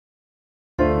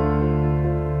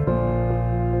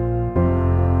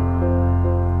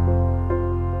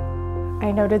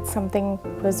I noted something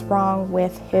was wrong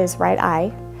with his right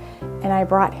eye, and I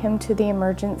brought him to the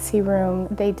emergency room.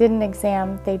 They did an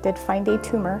exam, they did find a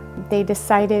tumor. They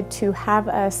decided to have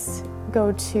us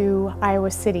go to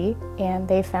Iowa City, and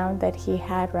they found that he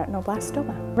had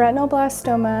retinoblastoma.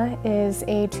 Retinoblastoma is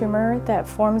a tumor that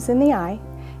forms in the eye,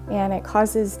 and it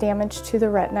causes damage to the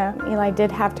retina. Eli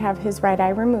did have to have his right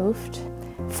eye removed.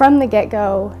 From the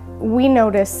get-go, we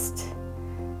noticed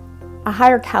a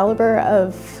higher caliber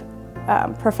of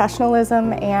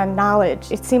professionalism and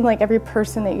knowledge. It seemed like every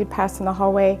person that you'd pass in the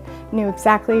hallway knew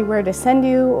exactly where to send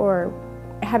you or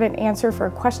had an answer for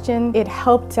a question. It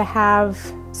helped to have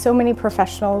so many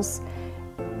professionals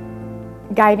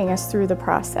guiding us through the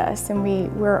process, and we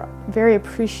were very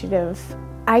appreciative.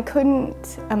 I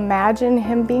couldn't imagine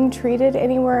him being treated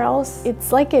anywhere else.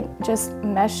 It's like it just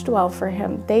meshed well for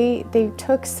him. They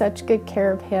took such good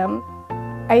care of him.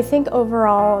 I think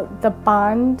overall the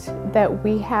bond that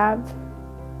we have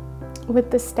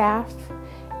with the staff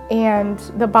and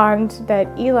the bond that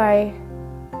Eli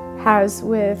has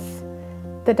with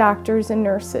the doctors and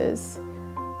nurses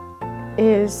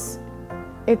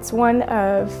it's one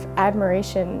of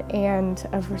admiration and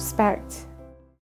of respect.